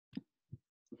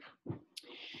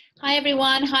Hi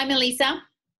everyone. Hi Melissa.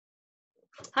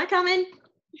 Hi Carmen.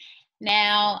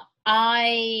 Now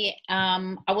I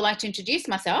would like to introduce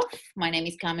myself. My name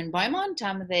is Carmen Beaumont.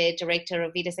 I'm the director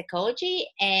of Vida Psychology,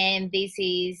 and this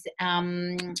is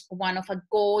one of a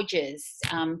gorgeous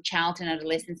child and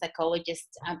adolescent psychologist,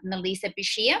 Melissa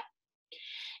Bourchier.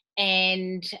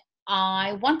 And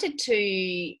I wanted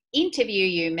to interview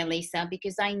you, Melissa,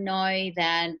 because I know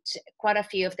that quite a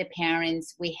few of the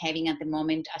parents we're having at the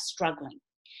moment are struggling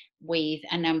with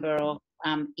a number of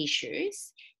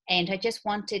issues, and I just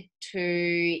wanted for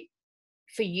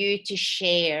you to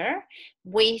share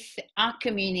with our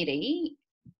community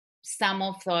some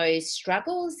of those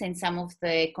struggles and some of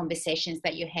the conversations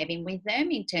that you're having with them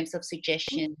in terms of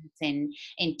suggestions and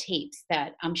tips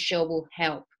that I'm sure will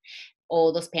help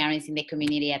all those parents in the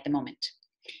community at the moment.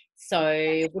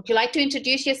 So would you like to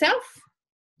introduce yourself?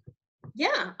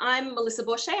 Yeah, I'm Melissa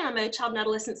Bourchier. I'm a child and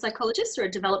adolescent psychologist, or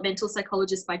a developmental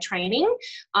psychologist by training.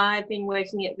 I've been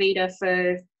working at Vida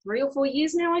for 3 or 4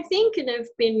 years now, I think, and I've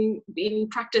been in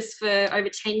practice for over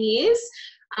 10 years,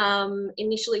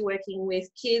 initially working with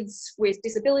kids with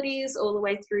disabilities all the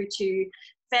way through to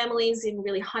families in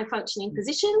really high functioning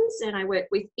positions, and I work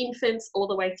with infants all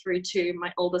the way through to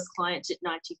my oldest client at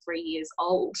 93 years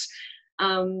old.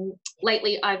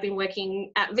 Lately, I've been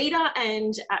working at Vida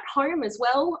and at home as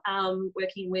well,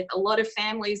 working with a lot of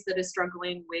families that are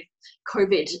struggling with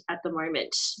COVID at the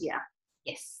moment. Yeah.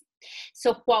 Yes.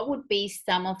 So what would be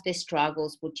some of the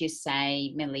struggles, would you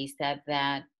say, Melissa,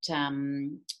 that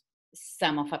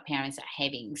some of our parents are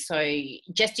having? So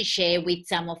just to share with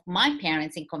some of my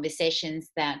parents in conversations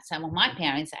that some of my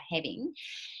parents are having,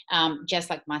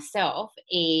 just like myself,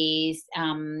 is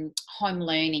home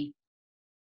learning.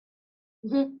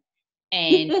 Mm-hmm.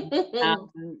 And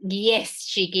yes,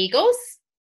 she giggles.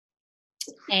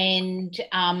 And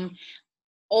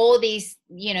all these,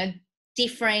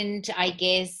 different, I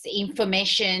guess,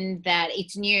 information that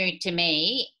it's new to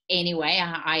me anyway.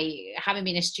 I haven't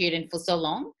been a student for so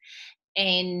long.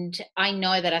 And I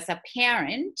know that as a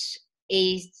parent,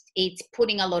 it's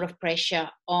putting a lot of pressure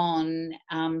on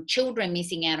children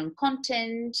missing out on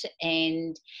content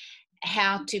and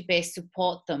how to best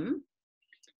support them.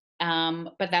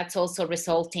 But that's also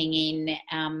resulting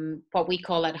in what we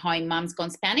call at home mums gone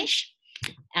Spanish.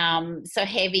 So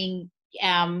having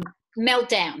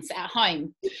meltdowns at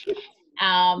home.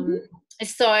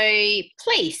 So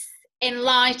please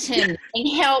enlighten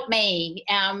and help me,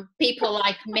 people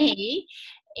like me,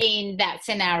 in that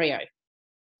scenario.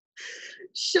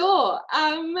 Sure.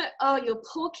 Oh, your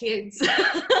poor kids.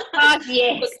 Oh,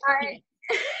 yes.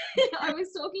 Look, I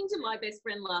was talking to my best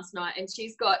friend last night, and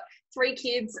she's got 3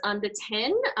 kids under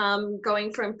 10,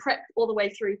 going from prep all the way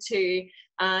through to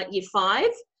year 5.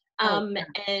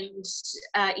 And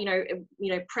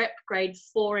prep grade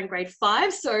 4 and grade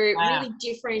 5. So really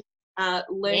different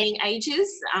learning ages.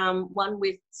 One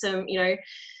with some,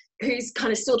 who's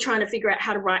kind of still trying to figure out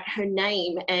how to write her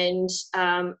name. And,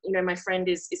 my friend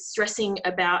is stressing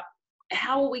about,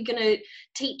 how are we going to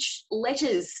teach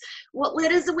letters? What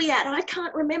letters are we at? I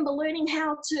can't remember learning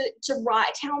how to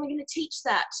write. How am I going to teach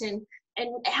that? And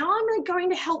how am I going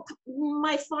to help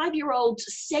my 5-year-old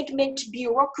segment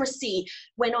bureaucracy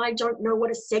when I don't know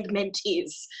what a segment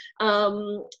is?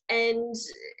 And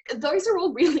those are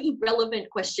all really relevant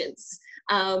questions.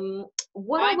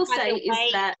 What I will say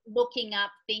is that looking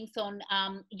up things on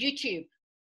YouTube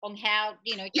on how,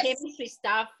 chemistry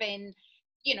stuff, and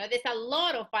there's a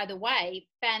lot of, by the way,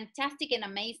 fantastic and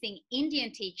amazing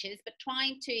Indian teachers, but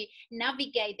trying to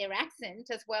navigate their accent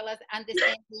as well as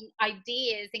understanding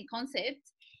ideas and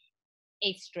concepts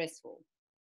is stressful.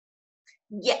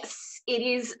 Yes, it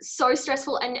is so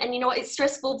stressful. And it's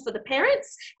stressful for the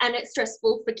parents, and it's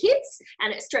stressful for kids,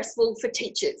 and it's stressful for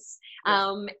teachers.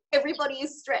 Everybody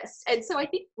is stressed. And so I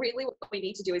think really what we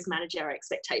need to do is manage our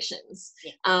expectations.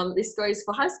 This goes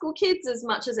for high school kids as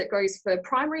much as it goes for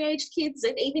primary age kids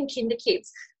and even kinder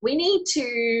kids. We need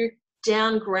to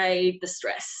downgrade the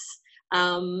stress.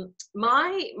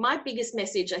 My biggest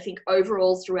message, I think,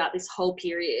 overall throughout this whole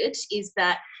period is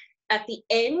that at the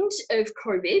end of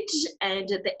COVID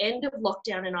and at the end of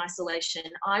lockdown and isolation,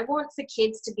 I want for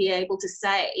kids to be able to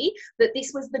say that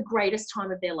this was the greatest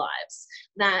time of their lives.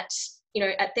 That,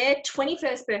 at their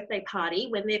 21st birthday party,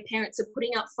 when their parents are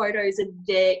putting up photos of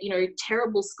their,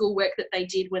 terrible schoolwork that they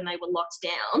did when they were locked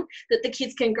down, that the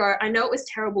kids can go, I know it was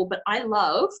terrible, but I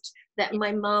loved that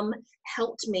my mum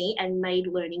helped me and made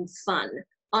learning fun.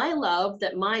 I love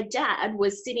that my dad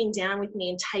was sitting down with me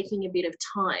and taking a bit of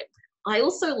time. I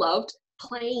also loved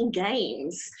playing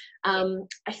games. I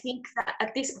think that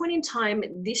at this point in time,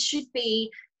 this should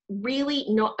be really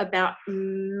not about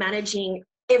managing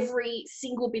every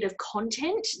single bit of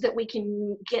content that we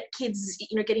can get kids,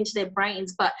 get into their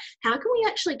brains, but how can we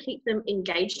actually keep them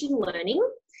engaged in learning?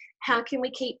 How can we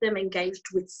keep them engaged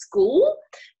with school?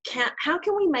 How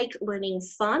can we make learning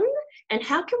fun? And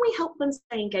how can we help them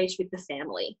stay engaged with the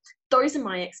family? Those are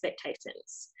my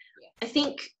expectations. I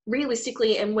think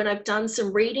realistically, and when I've done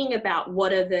some reading about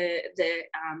what are the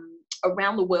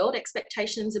around the world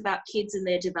expectations about kids and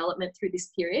their development through this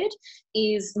period,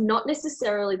 is not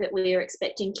necessarily that we are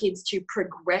expecting kids to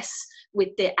progress with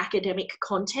their academic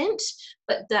content,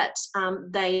 but that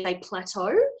they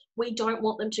plateau. We don't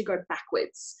want them to go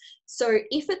backwards. So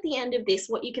if at the end of this,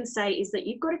 what you can say is that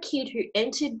you've got a kid who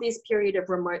entered this period of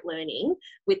remote learning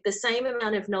with the same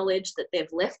amount of knowledge that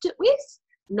they've left it with,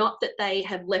 not that they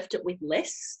have left it with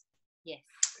less, yes,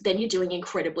 then you're doing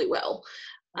incredibly well.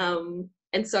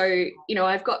 And so,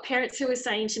 I've got parents who are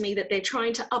saying to me that they're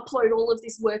trying to upload all of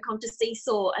this work onto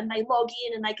Seesaw, and they log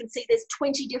in and they can see there's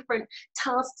 20 different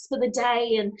tasks for the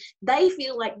day, and they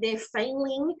feel like they're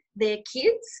failing their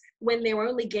kids when they're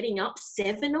only getting up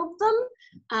 7 of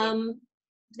them.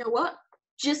 You know what?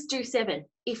 Just do 7.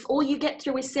 If all you get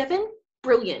through is 7,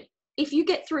 brilliant. If you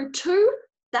get through 2,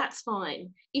 that's fine.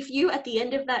 If you, at the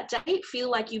end of that day,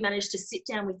 feel like you managed to sit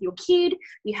down with your kid,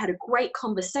 you had a great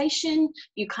conversation,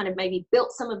 you kind of maybe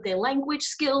built some of their language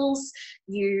skills,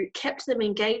 you kept them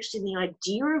engaged in the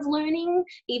idea of learning,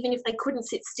 even if they couldn't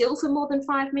sit still for more than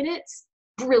 5 minutes,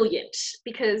 brilliant.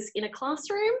 Because in a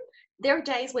classroom, there are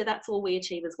days where that's all we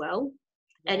achieve as well.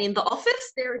 Yeah. And in the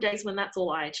office, there are days when that's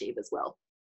all I achieve as well.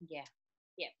 Yeah.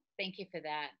 Thank you for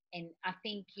that. And I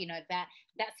think,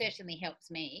 that certainly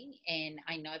helps me, and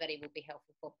I know that it will be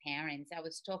helpful for parents. I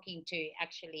was talking to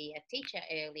actually a teacher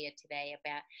earlier today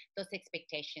about those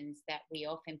expectations that we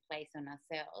often place on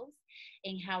ourselves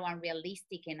and how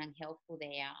unrealistic and unhelpful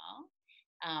they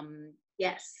are.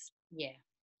 Yes. Yeah.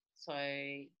 So.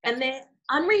 And they're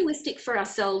unrealistic for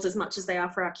ourselves as much as they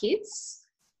are for our kids.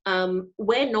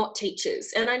 We're not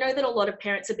teachers, and I know that a lot of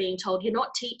parents are being told, you're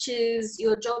not teachers,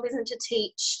 your job isn't to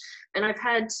teach. And I've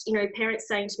had parents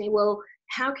saying to me, well,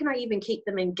 how can I even keep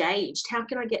them engaged? How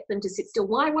can I get them to sit still?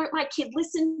 Why won't my kid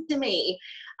listen to me?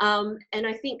 And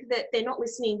I think that they're not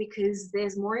listening because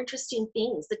there's more interesting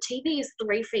things. The TV is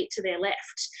 3 feet to their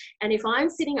left, and if I'm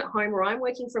sitting at home or I'm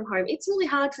working from home, it's really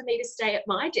hard for me to stay at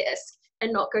my desk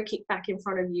and not go kick back in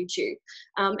front of YouTube.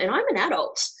 And I'm an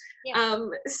adult. Yeah.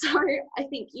 So I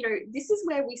think, this is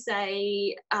where we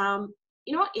say,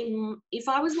 if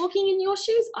I was walking in your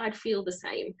shoes, I'd feel the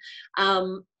same.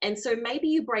 And so maybe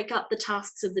you break up the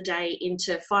tasks of the day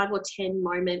into 5 or 10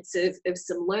 moments of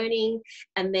some learning,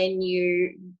 and then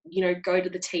you go to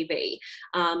the TV,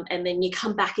 and then you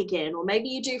come back again. Or maybe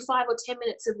you do 5 or 10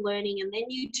 minutes of learning, and then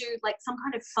you do like some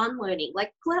kind of fun learning,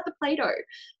 like pull out the Play-Doh,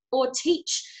 or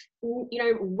teach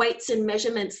weights and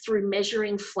measurements through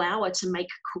measuring flour to make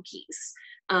cookies.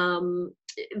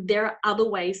 There are other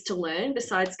ways to learn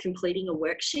besides completing a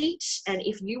worksheet. And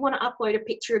if you want to upload a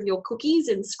picture of your cookies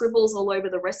and scribbles all over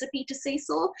the recipe to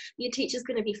Seesaw, your teacher's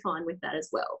going to be fine with that as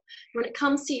well. When it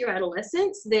comes to your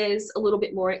adolescents, there's a little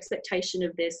bit more expectation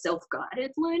of their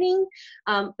self-guided learning.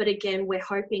 But again, we're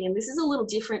hoping, and this is a little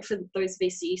different for those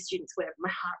VCE students where my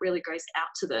heart really goes out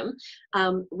to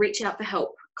them, reach out for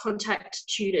help. Contact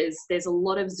tutors. There's a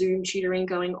lot of Zoom tutoring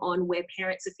going on where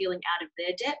parents are feeling out of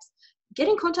their depth. Get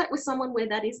in contact with someone where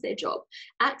that is their job.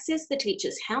 Access the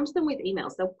teachers. Hound them with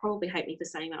emails. They'll probably hate me for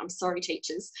saying that. I'm sorry,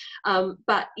 teachers.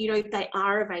 But, they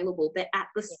are available. They're at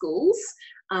the schools,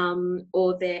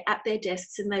 or they're at their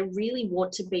desks, and they really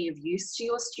want to be of use to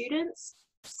your students.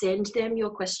 Send them your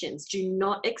questions. Do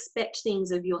not expect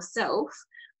things of yourself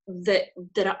that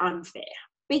are unfair.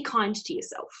 Be kind to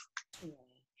yourself. Yeah.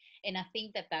 And I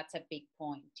think that that's a big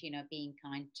point, being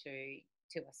kind to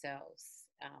ourselves,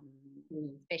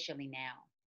 especially now.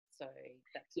 So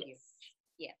that's huge.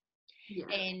 Yeah.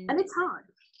 And it's hard.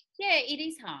 Yeah, it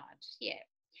is hard. Yeah.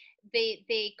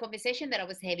 The conversation that I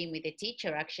was having with the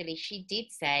teacher, actually, she did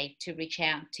say to reach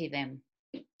out to them.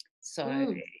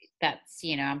 So that's,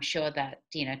 I'm sure that,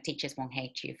 teachers won't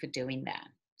hate you for doing that.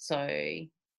 So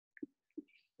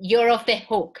you're off the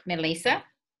hook, Melissa.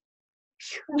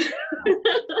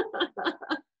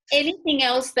 Anything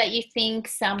else that you think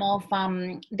some of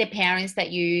the parents that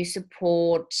you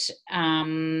support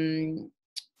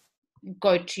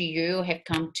go to you, have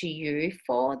come to you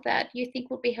for, that you think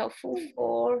would be helpful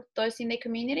for those in the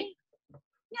community?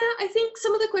 Yeah, I think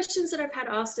some of the questions that I've had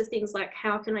asked are things like,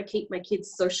 how can I keep my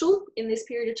kids social in this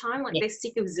period of time? Like Yes. they're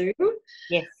sick of Zoom.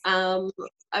 Yes.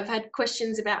 I've had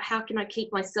questions about how can I keep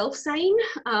myself sane?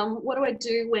 What do I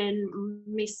do when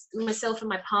myself and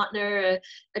my partner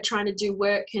are trying to do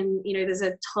work and, you know, there's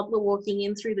a toddler walking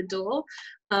in through the door?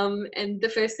 And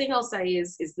the first thing I'll say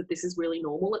is that this is really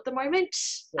normal at the moment.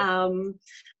 Yes.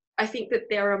 I think that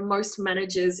there are most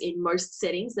managers in most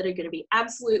settings that are going to be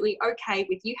absolutely okay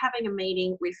with you having a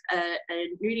meeting with a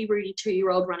nudie-rooty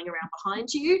 2-year-old running around behind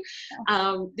you.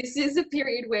 This is a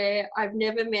period where I've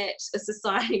never met a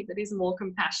society that is more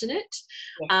compassionate,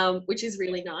 which is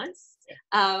really nice.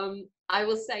 I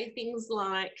will say things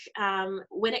like,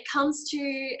 when it comes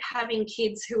to having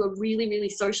kids who are really, really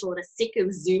social and are sick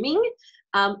of Zooming,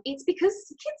 it's because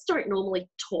kids don't normally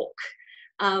talk.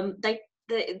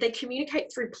 They communicate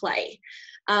through play.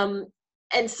 And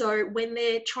so when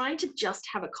they're trying to just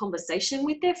have a conversation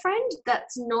with their friend,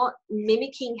 that's not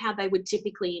mimicking how they would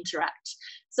typically interact.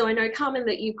 So I know, Carmen,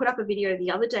 that you put up a video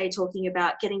the other day talking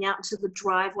about getting out into the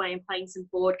driveway and playing some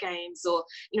board games, or,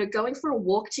 you know, going for a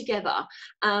walk together.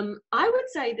 I would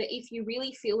say that if you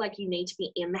really feel like you need to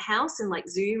be in the house and like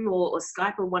Zoom or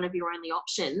Skype are one of your only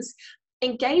options,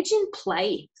 engage in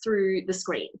play through the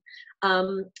screen.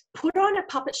 Put on a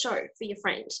puppet show for your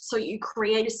friend. So you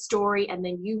create a story and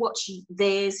then you watch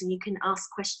theirs and you can ask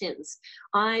questions.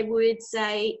 I would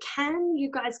say, can you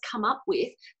guys come up with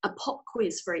a pop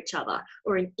quiz for each other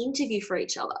or an interview for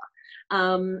each other?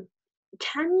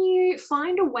 Can you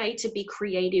find a way to be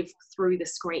creative through the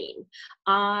screen?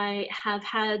 I have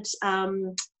had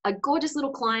a gorgeous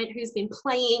little client who's been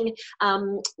playing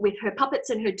with her puppets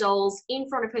and her dolls in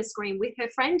front of her screen with her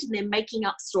friend, and they're making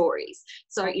up stories.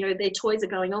 So, you know, their toys are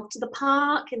going off to the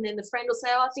park, and then the friend will say,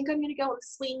 oh, I think I'm going to go on a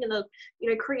swing, and they'll, you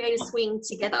know, create a swing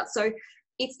together. So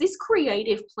it's this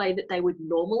creative play that they would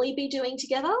normally be doing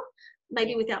together,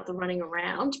 maybe without the running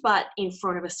around, but in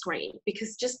front of a screen,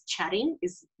 because just chatting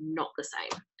is not the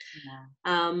same.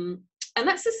 No. And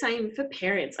that's the same for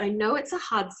parents. I know it's a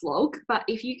hard slog, but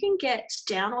if you can get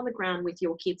down on the ground with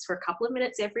your kids for a couple of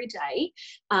minutes every day,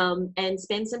 and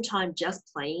spend some time just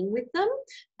playing with them,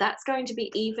 that's going to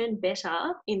be even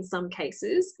better in some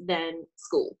cases than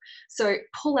school. So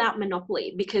pull out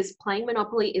Monopoly, because playing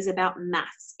Monopoly is about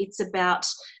maths. It's about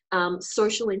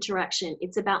social interaction.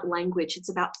 It's about language. It's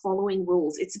about following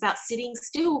rules. It's about sitting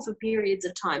still for periods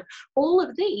of time. All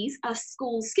of these are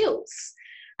school skills.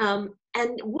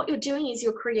 And what you're doing is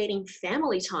you're creating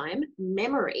family time,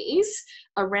 memories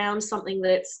around something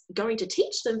that's going to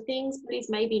teach them things, but is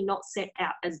maybe not set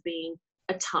out as being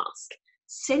a task.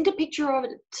 Send a picture of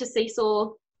it to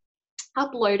Seesaw,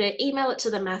 upload it, email it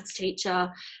to the maths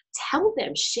teacher, tell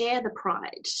them, share the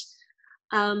pride.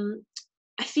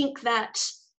 I think that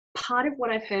part of what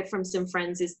I've heard from some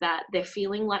friends is that they're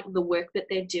feeling like the work that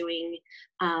they're doing,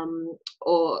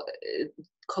 or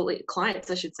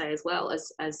clients, I should say, as well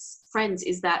as friends,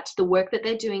 is that the work that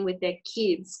they're doing with their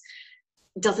kids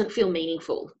doesn't feel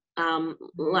meaningful.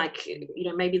 Like, you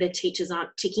know, maybe their teachers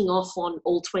aren't ticking off on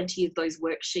all 20 of those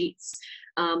worksheets,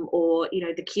 or, you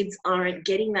know, the kids aren't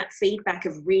getting that feedback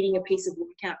of reading a piece of work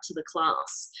out to the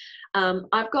class.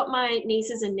 I've got my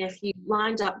nieces and nephew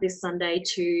lined up this Sunday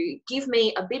to give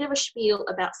me a bit of a spiel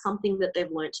about something that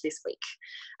they've learnt this week.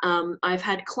 I've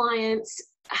had clients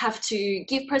have to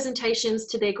give presentations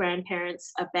to their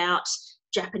grandparents about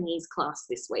Japanese class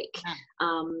this week.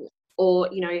 Or,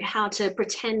 you know, how to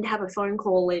pretend have a phone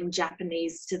call in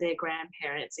Japanese to their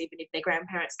grandparents, even if their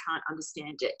grandparents can't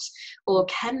understand it. Or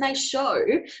can they show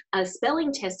a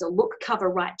spelling test, a look, cover,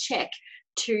 write, check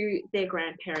to their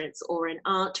grandparents or an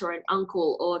aunt or an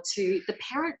uncle, or to the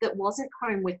parent that wasn't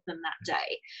home with them that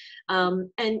day.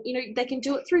 And, you know, they can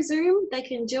do it through Zoom. They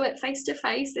can do it face to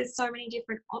face. There's so many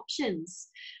different options.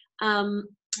 You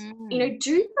know,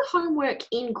 do the homework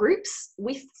in groups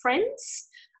with friends.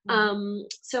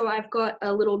 So I've got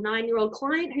a little 9-year-old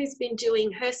client who's been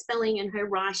doing her spelling and her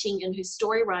writing and her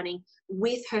story writing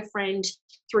with her friend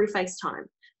through FaceTime,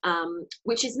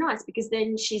 which is nice, because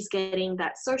then she's getting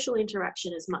that social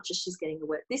interaction as much as she's getting the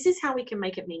work. This is how we can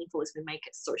make it meaningful, as we make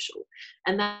it social.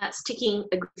 And that's ticking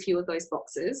a few of those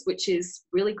boxes, which is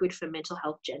really good for mental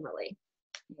health generally.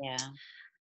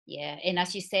 Yeah. And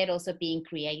as you said, also being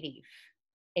creative.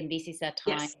 And this is a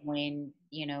time when,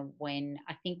 you know, when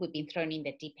I think we've been thrown in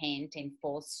the deep end and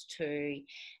forced to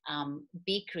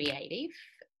be creative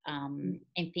and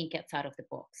think outside of the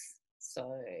box.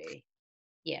 So,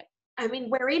 yeah. I mean,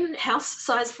 we're in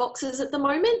house-sized boxes at the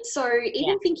moment, so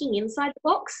even thinking inside the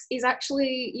box is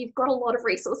actually, you've got a lot of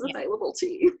resources available to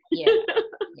you.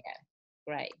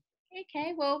 Great.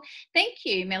 Okay, well, thank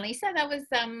you, Melissa. That was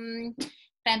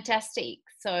Fantastic.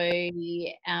 So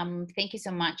thank you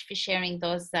so much for sharing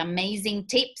those amazing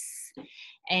tips,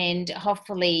 and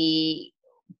hopefully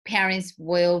parents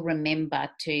will remember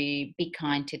to be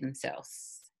kind to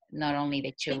themselves, not only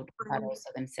their children, but also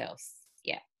themselves.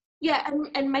 Yeah. Yeah,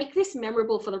 and make this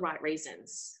memorable for the right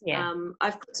reasons. Yeah.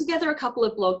 I've put together a couple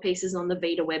of blog pieces on the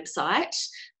Vida website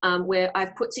where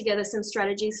I've put together some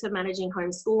strategies for managing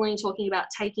homeschooling, talking about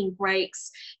taking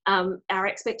breaks, our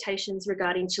expectations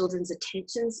regarding children's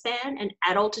attention span. An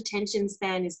adult attention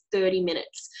span is 30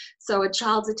 minutes. So a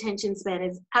child's attention span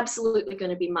is absolutely going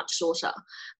to be much shorter.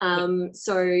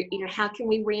 So, you know, how can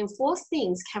we reinforce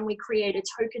things? Can we create a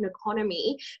token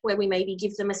economy where we maybe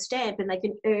give them a stamp and they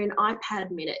can earn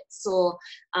iPad minutes or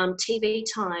TV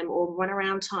time or run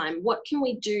around time? What can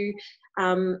we do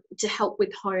to help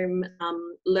with home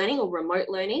learning or remote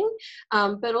learning?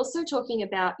 But also talking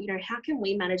about, you know, how can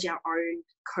we manage our own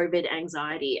COVID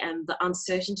anxiety and the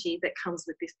uncertainty that comes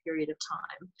with this period of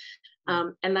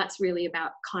time. And that's really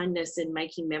about kindness and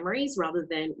making memories rather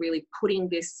than really putting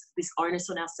this onus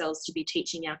on ourselves to be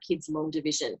teaching our kids long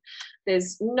division.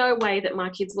 There's no way that my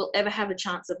kids will ever have a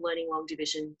chance of learning long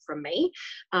division from me.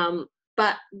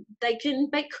 But they can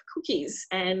bake cookies,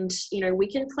 and, you know,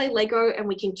 we can play Lego and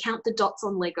we can count the dots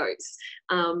on Legos.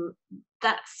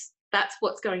 That's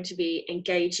what's going to be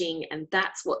engaging, and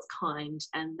that's what's kind,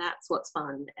 and that's what's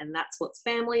fun, and that's what's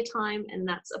family time, and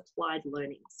that's applied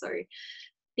learning. So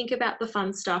think about the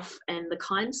fun stuff and the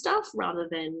kind stuff rather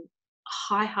than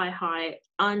high,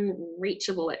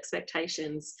 unreachable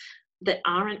expectations that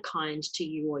aren't kind to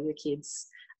you or your kids.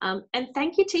 And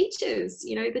thank your teachers.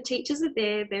 You know, the teachers are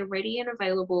there, they're ready and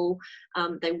available.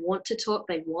 They want to talk,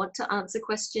 they want to answer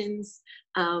questions.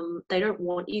 They don't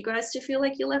want you guys to feel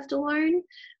like you're left alone.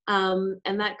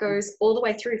 And that goes all the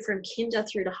way through from kinder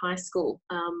through to high school.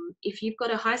 If you've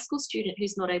got a high school student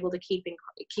who's not able to keep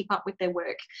up with their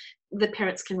work, the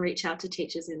parents can reach out to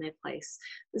teachers in their place.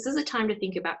 This is a time to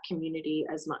think about community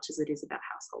as much as it is about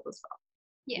household as well.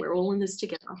 Yeah. We're all in this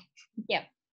together. Yeah,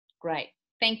 great.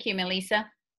 Thank you, Melissa.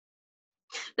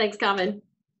 Thanks, Carmen.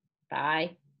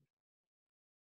 Bye.